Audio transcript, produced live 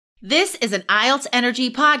This is an IELTS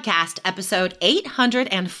Energy Podcast, episode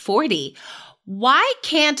 840. Why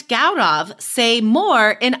can't Gaurav say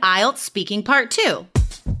more in IELTS Speaking Part 2?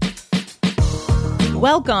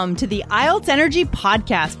 Welcome to the IELTS Energy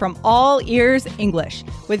Podcast from All Ears English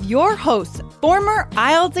with your hosts, former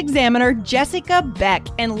IELTS examiner Jessica Beck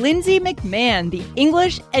and Lindsay McMahon, the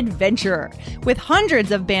English adventurer. With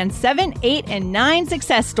hundreds of Band 7, 8, and 9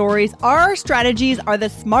 success stories, our strategies are the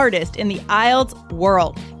smartest in the IELTS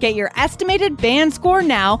world. Get your estimated band score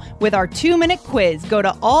now with our 2-minute quiz. Go to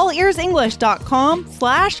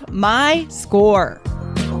allearsenglish.com/myscore.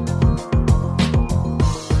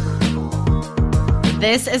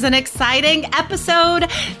 This is an exciting episode.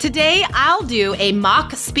 Today, I'll do a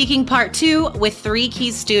mock speaking part 2 with 3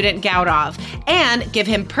 Keys student Gaurav and give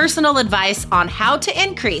him personal advice on how to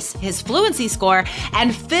increase his fluency score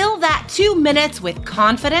and fill that 2 minutes with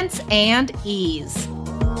confidence and ease.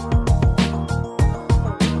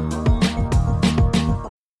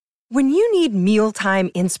 When you need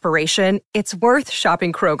mealtime inspiration, it's worth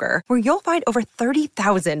shopping Kroger, where you'll find over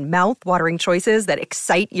 30,000 mouth-watering choices that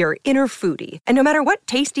excite your inner foodie. And no matter what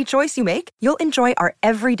tasty choice you make, you'll enjoy our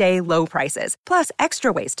everyday low prices, plus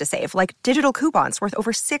extra ways to save, like digital coupons worth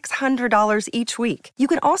over $600 each week. You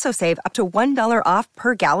can also save up to $1 off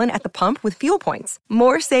per gallon at the pump with fuel points.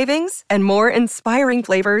 More savings and more inspiring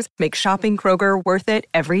flavors make shopping Kroger worth it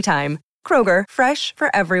every time. Kroger, fresh for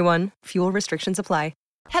everyone. Fuel restrictions apply.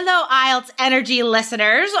 Hello, IELTS Energy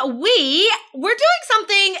listeners. We're doing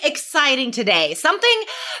something exciting today, something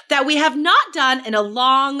that we have not done in a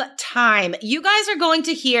long time. You guys are going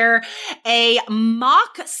to hear a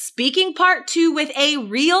mock speaking part 2 with a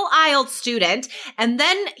real IELTS student, and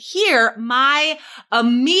then hear my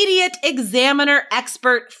immediate examiner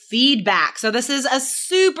expert feedback. So this is a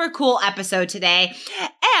super cool episode today.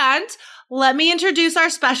 And let me introduce our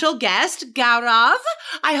special guest, Gaurav.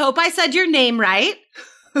 I hope I said your name right.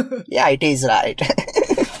 Yeah, it is right. All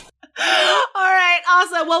right,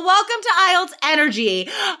 awesome. Well, welcome to IELTS Energy.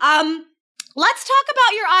 Let's talk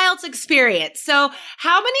about your IELTS experience. So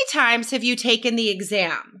how many times have you taken the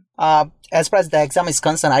exam? As far as the exam is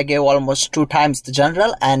concerned, I gave almost 2 times the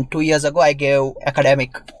general, and 2 years ago I gave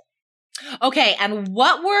academic. Okay, and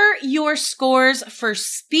what were your scores for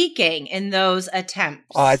speaking in those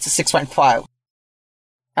attempts? It's a 6.5.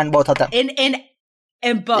 And both of them. In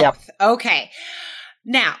both? Yep. Okay.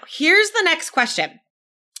 Now, here's the next question.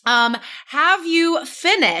 Have you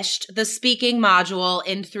finished the speaking module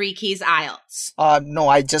in 3 Keys IELTS? No,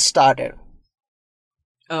 I just started.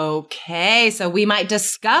 Okay, so we might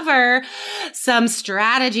discover some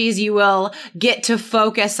strategies you will get to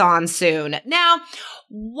focus on soon. Now,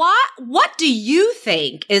 what do you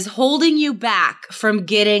think is holding you back from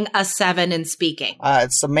getting a 7 in speaking?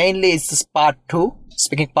 So mainly it's this part 2,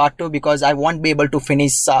 speaking part 2, because I won't be able to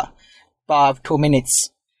finish 2 minutes.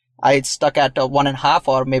 I stuck at 1.5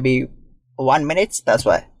 or maybe 1 minute. That's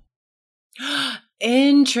why.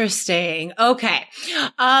 Interesting. Okay.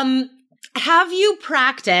 Have you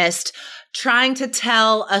practiced trying to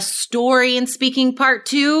tell a story in speaking part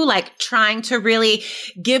 2, like trying to really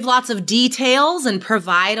give lots of details and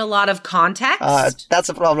provide a lot of context? That's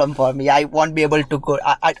a problem for me. I won't be able to go.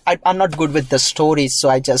 I'm not good with the stories, so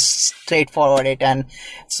I just straightforward it, and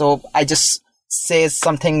so I just say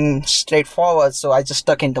something straightforward, so I just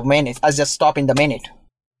stuck in the minute. I just stop in the minute.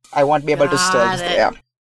 I won't be able to stay there.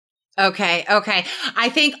 Okay. I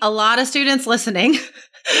think a lot of students listening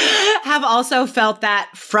have also felt that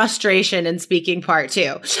frustration in speaking part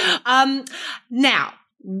 2. Now,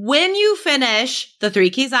 when you finish the 3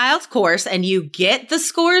 Keys IELTS course and you get the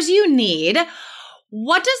scores you need,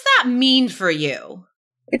 what does that mean for you?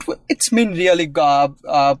 It's been really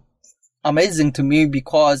amazing to me,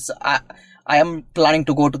 because I am planning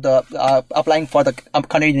to go to the applying for the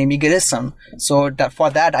Canadian immigration. So for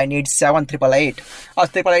that I need 7,888 or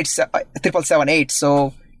 7,778.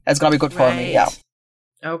 So it's gonna be good for me. Yeah.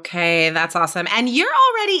 Okay, that's awesome. And you're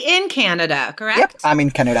already in Canada, correct? Yep, I'm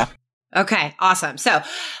in Canada. Okay, awesome. So,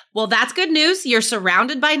 well, that's good news. You're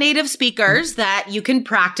surrounded by native speakers that you can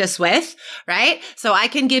practice with, right? So I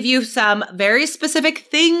can give you some very specific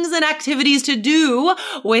things and activities to do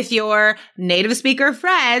with your native speaker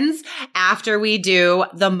friends after we do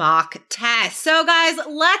the mock test. So guys,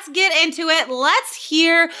 let's get into it. Let's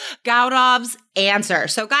hear Gaurav's answer.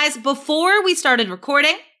 So guys, before we started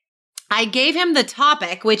recording, I gave him the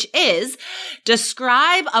topic, which is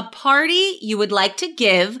describe a party you would like to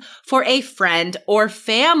give for a friend or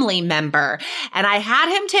family member. And I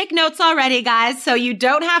had him take notes already, guys, so you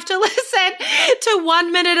don't have to listen to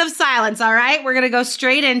 1 minute of silence, all right? We're going to go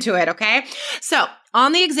straight into it, okay? So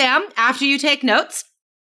on the exam, after you take notes,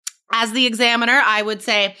 as the examiner, I would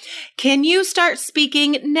say, can you start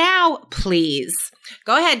speaking now, please?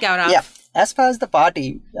 Go ahead, Gaurav. Yeah. As far as the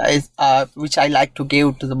party which I like to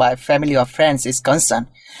give to my family or friends is concerned,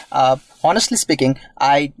 honestly speaking,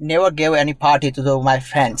 I never gave any party to my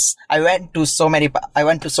friends. I went to so many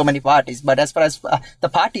parties, but as far as the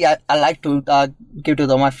party I like to give to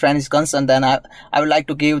my friends is concerned, then I would like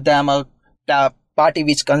to give them a party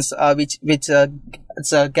which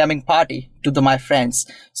it's a gaming party to my friends.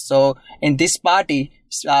 So in this party,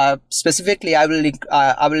 specifically, I will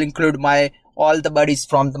include all the buddies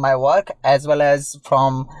from my work as well as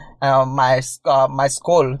from my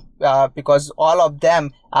school, because all of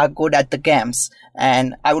them are good at the games,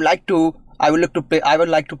 and I would like to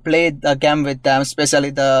play the game with them, especially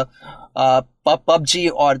the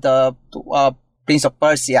PUBG or the Prince of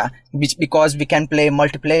Persia, because we can play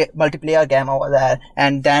multiplayer game over there.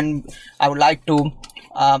 And then I would like to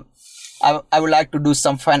do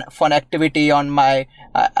some fun activity on my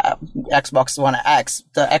Xbox One X.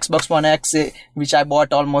 The Xbox One X, which I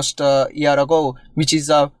bought almost a year ago, which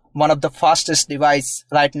is one of the fastest device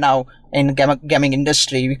right now in gaming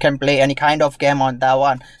industry. We can play any kind of game on that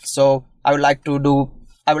one. So I would like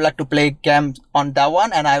to play games on that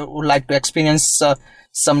one, and I would like to experience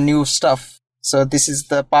some new stuff. So this is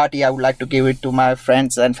the party I would like to give it to my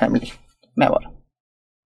friends and family member.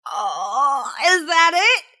 Oh, is that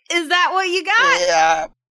it? Is that what you got? Yeah.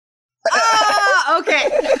 Oh, okay.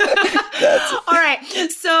 That's it. All right.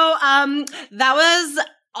 So that was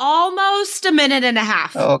almost a minute and a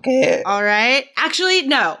half. Okay. All right. Actually,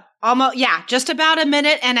 no. Almost, yeah, just about a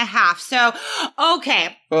minute and a half. So,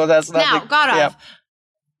 okay. Well, that's not now, Gaurav,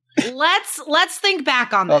 let's think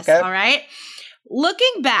back on this. Okay. All right.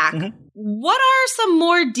 Looking back, what are some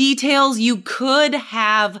more details you could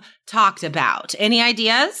have talked about? Any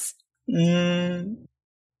ideas?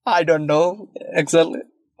 I don't know exactly.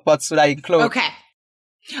 What should I include? Okay.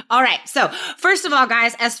 All right. So first of all,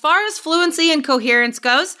 guys, as far as fluency and coherence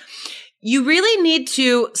goes, you really need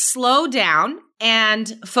to slow down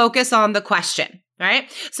and focus on the question,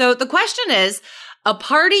 right? So the question is a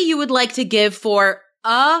party you would like to give for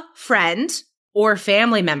a friend or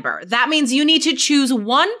family member. That means you need to choose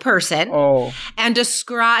one person and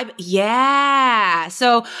describe. Yeah.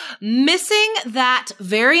 So missing that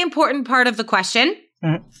very important part of the question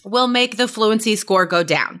will make the fluency score go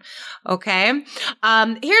down. Okay. Here's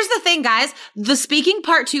the thing, guys. The speaking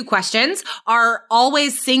part 2 questions are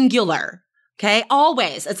always singular. Okay.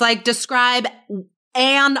 Always. It's like describe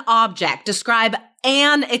an object, describe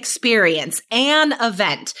an experience, an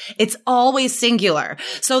event. It's always singular.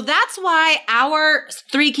 So that's why our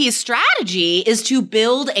 3 key strategy is to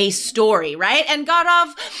build a story, right? And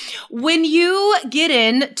Gaurav, when you get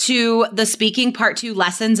into the speaking part 2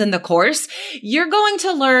 lessons in the course, you're going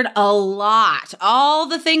to learn a lot, all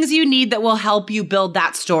the things you need that will help you build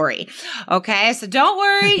that story. Okay. So don't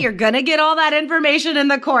worry. You're going to get all that information in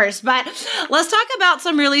the course, but let's talk about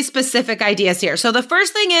some really specific ideas here. So the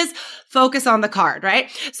first thing is focus on the card,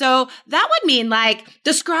 right? So that would mean like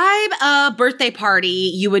describe a birthday party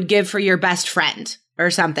you would give for your best friend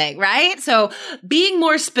or something, right? So being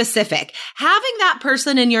more specific, having that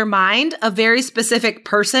person in your mind, a very specific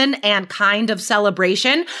person and kind of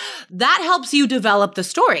celebration, that helps you develop the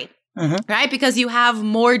story. Right? Because you have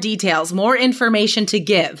more details, more information to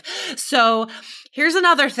give. So here's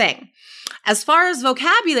another thing. As far as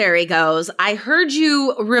vocabulary goes, I heard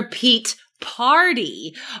you repeat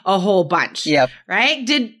party a whole bunch. Yep. Right?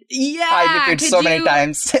 I repeat so many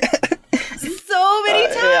times. So many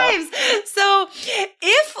times. Yeah. So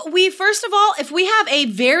if we have a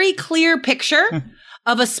very clear picture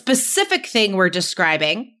of a specific thing we're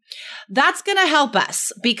describing, that's going to help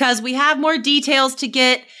us because we have more details to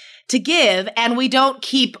give, and we don't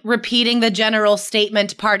keep repeating the general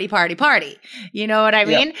statement, party, party, party. You know what I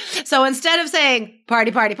mean? Yep. So instead of saying party,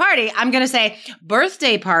 party, party, I'm going to say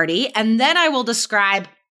birthday party, and then I will describe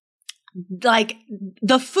like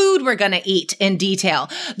the food we're going to eat in detail,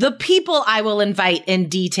 the people I will invite in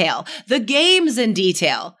detail, the games in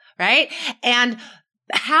detail, right? And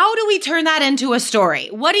how do we turn that into a story?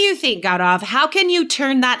 What do you think, Gaurav? How can you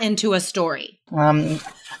turn that into a story?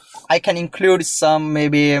 I can include some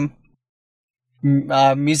maybe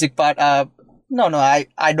music part. I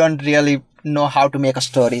don't really know how to make a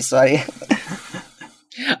story. Sorry.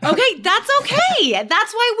 Okay, that's okay.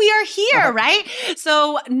 That's why we are here, right?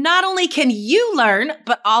 So not only can you learn,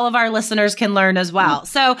 but all of our listeners can learn as well.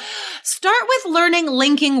 So start with learning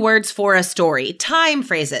linking words for a story, time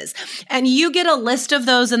phrases, and you get a list of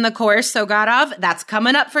those in the course. So Gaurav, that's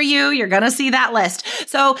coming up for you. You're going to see that list.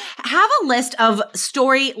 So have a list of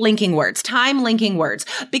story linking words, time linking words,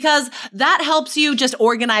 because that helps you just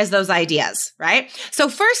organize those ideas, right? So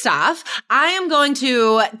first off, I am going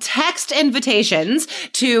to text invitations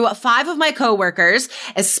to 5 of my coworkers,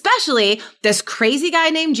 especially this crazy guy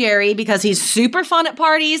named Jerry, because he's super fun at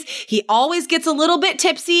parties. He always gets a little bit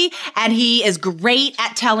tipsy and he is great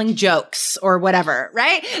at telling jokes or whatever,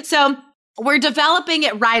 right? So we're developing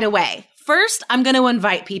it right away. First, I'm going to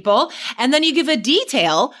invite people, and then you give a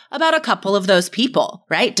detail about a couple of those people,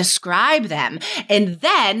 right? Describe them. And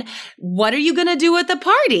then what are you going to do at the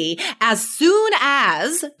party as soon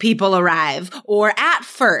as people arrive, or at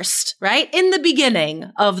first, right? In the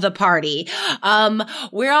beginning of the party.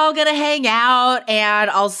 We're all going to hang out and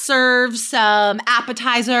I'll serve some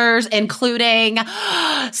appetizers, including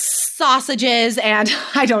sausages and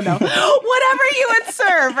I don't know, whatever you would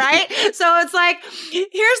serve, right? So it's like,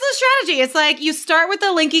 here's the strategy. It's like you start with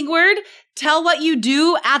the linking word, tell what you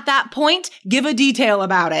do at that point, give a detail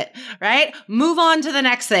about it, right? Move on to the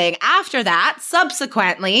next thing. After that,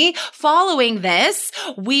 subsequently, following this,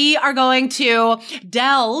 we are going to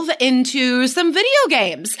delve into some video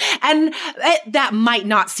games. And that might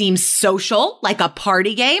not seem social, like a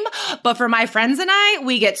party game, but for my friends and I,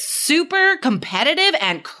 we get super competitive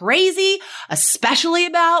and crazy, especially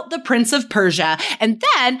about the Prince of Persia. And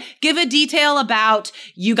then give a detail about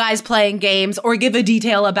you guys playing games or give a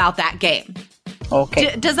detail about that game.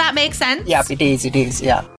 Okay. Does that make sense? Yeah, it is,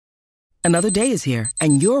 yeah. Another day is here,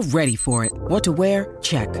 and you're ready for it. What to wear?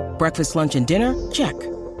 Check. Breakfast, lunch, and dinner? Check.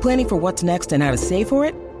 Planning for what's next and how to save for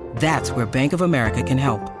it? That's where Bank of America can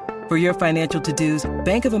help. For your financial to-dos,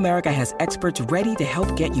 Bank of America has experts ready to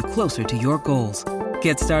help get you closer to your goals.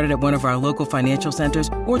 Get started at one of our local financial centers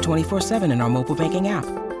or 24/7 in our mobile banking app.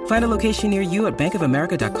 Find a location near you at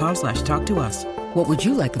bankofamerica.com/talktous. What would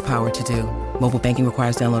you like the power to do? Mobile banking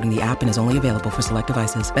requires downloading the app and is only available for select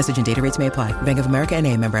devices. Message and data rates may apply. Bank of America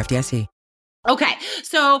NA, member FDIC. Okay.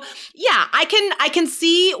 So yeah, I can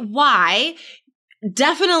see why,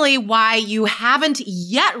 definitely why you haven't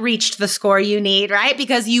yet reached the score you need, right?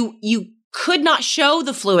 Because you could not show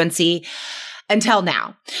the fluency until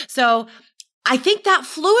now. So I think that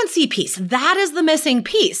fluency piece, that is the missing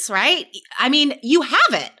piece, right? I mean, you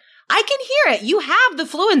have it. I can hear it. You have the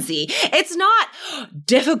fluency. It's not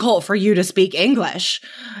difficult for you to speak English,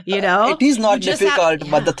 you know? It is not difficult,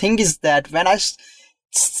 but the thing is that when I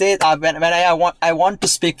say when I want to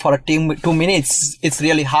speak for 2 minutes, it's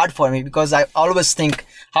really hard for me because I always think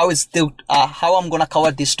how I'm going to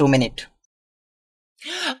cover this 2 minutes.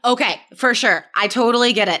 Okay, for sure. I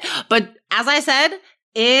totally get it. But as I said,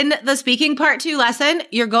 in the Speaking Part 2 lesson,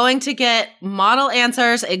 you're going to get model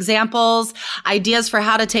answers, examples, ideas for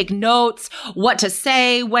how to take notes, what to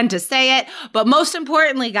say, when to say it. But most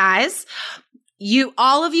importantly, guys,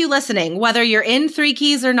 all of you listening, whether you're in 3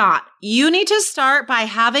 Keys or not, you need to start by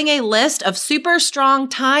having a list of super strong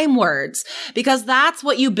time words because that's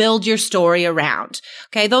what you build your story around.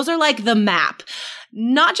 Okay. Those are like the map.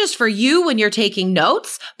 Not just for you when you're taking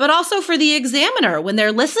notes, but also for the examiner when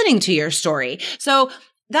they're listening to your story. So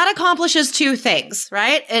that accomplishes 2 things,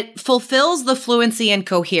 right? It fulfills the fluency and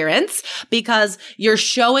coherence because you're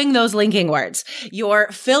showing those linking words. You're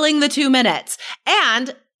filling the 2 minutes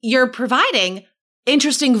and you're providing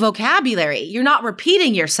interesting vocabulary. You're not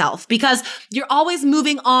repeating yourself because you're always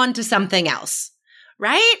moving on to something else.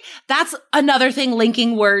 Right? That's another thing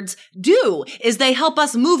linking words do is they help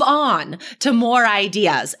us move on to more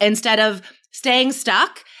ideas instead of staying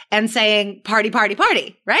stuck and saying party, party,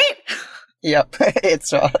 party, right? Yep,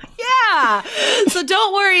 it's right. Yeah. So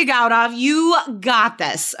don't worry, Gaurav. You got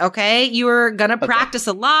this, okay? You're going to practice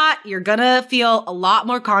a lot. You're going to feel a lot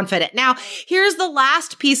more confident. Now, here's the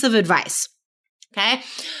last piece of advice, okay?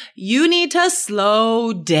 You need to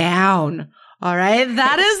slow down. All right.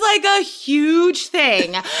 That is like a huge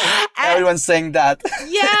thing. Everyone's saying that.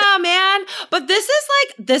 Yeah, man. But this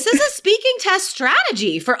is a speaking test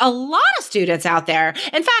strategy for a lot of students out there.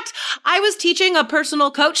 In fact, I was teaching a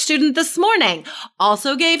personal coach student this morning,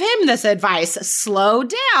 also gave him this advice, slow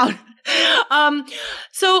down.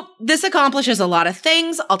 So this accomplishes a lot of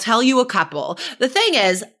things. I'll tell you a couple. The thing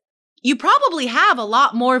is, you probably have a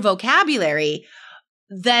lot more vocabulary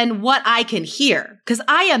than what I can hear, because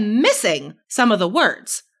I am missing some of the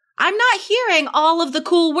words. I'm not hearing all of the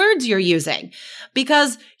cool words you're using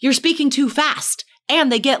because you're speaking too fast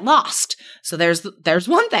and they get lost. So there's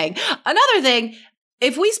one thing. Another thing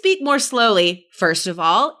if we speak more slowly, first of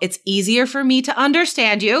all, it's easier for me to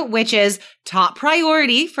understand you, which is top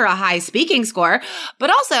priority for a high speaking score. But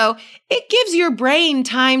also, it gives your brain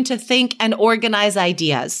time to think and organize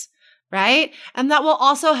ideas, right? And that will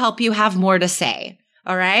also help you have more to say.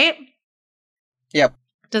 All right? Yep.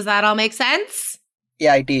 Does that all make sense?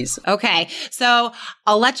 Yeah, it is. Okay. So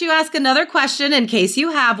I'll let you ask another question in case you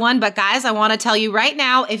have one. But guys, I want to tell you right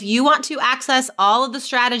now, if you want to access all of the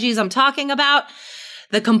strategies I'm talking about,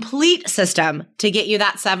 the complete system to get you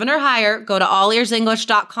that 7 or higher, go to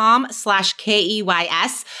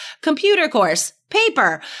allearsenglish.com/KEYS. Computer course,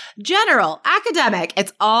 paper, general, academic,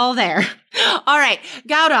 it's all there. All right,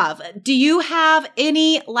 Gaurav, do you have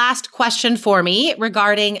any last question for me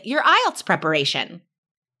regarding your IELTS preparation?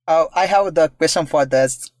 I have the question for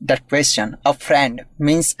that question. A friend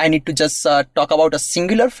means I need to just talk about a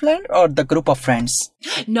singular friend or the group of friends?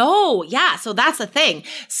 No, yeah, so that's the thing.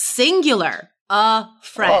 Singular. A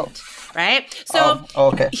friend, right? So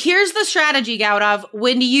okay. Here's the strategy, Gaurav.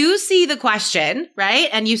 When you see the question, right,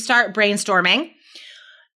 and you start brainstorming,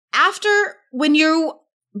 when you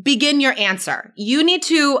begin your answer, you need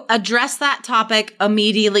to address that topic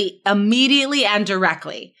immediately and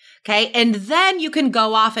directly. Okay. And then you can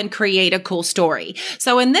go off and create a cool story.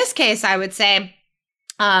 So in this case, I would say,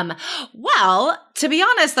 well, to be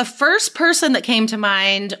honest, the first person that came to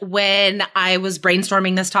mind when I was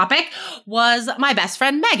brainstorming this topic was my best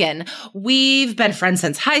friend, Megan. We've been friends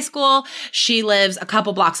since high school. She lives a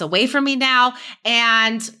couple blocks away from me now.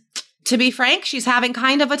 And to be frank, she's having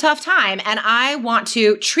kind of a tough time. And I want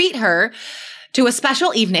to treat her to a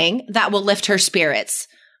special evening that will lift her spirits,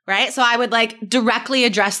 right? So I would directly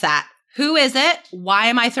address that. Who is it? Why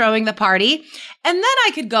am I throwing the party? And then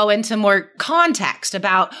I could go into more context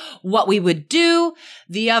about what we would do,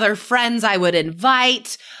 the other friends I would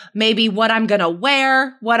invite, maybe what I'm going to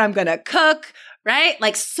wear, what I'm going to cook, right?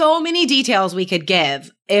 So many details we could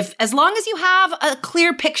give as long as you have a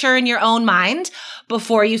clear picture in your own mind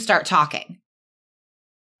before you start talking.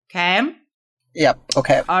 Okay? Yep.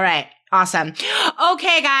 Okay. All right. Awesome.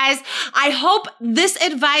 Okay, guys. I hope this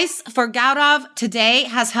advice for Gaurav today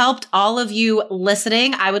has helped all of you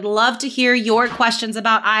listening. I would love to hear your questions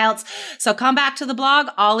about IELTS. So come back to the blog,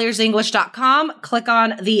 allearsenglish.com. Click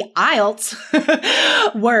on the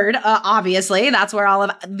IELTS word. Obviously, that's where all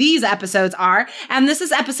of these episodes are. And this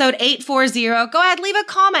is episode 840. Go ahead, leave a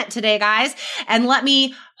comment today, guys, and let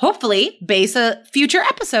me hopefully base a future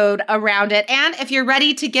episode around it. And if you're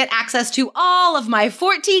ready to get access to all of my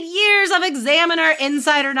 14 years of Examiner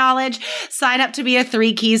insider knowledge, sign up to be a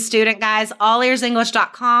 3 Keys student, guys.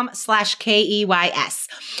 allearsenglish.com/KEYS.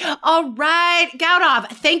 All right, Gaurav,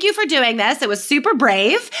 thank you for doing this. It was super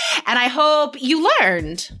brave, and I hope you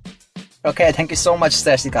learned. Okay, thank you so much,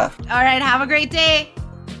 Jessica. All right, have a great day.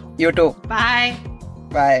 You too. Bye.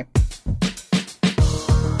 Bye.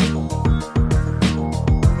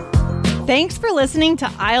 Thanks for listening to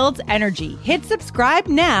IELTS Energy. Hit subscribe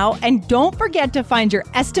now and don't forget to find your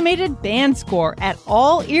estimated band score at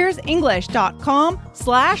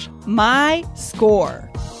allearsenglish.com/myscore.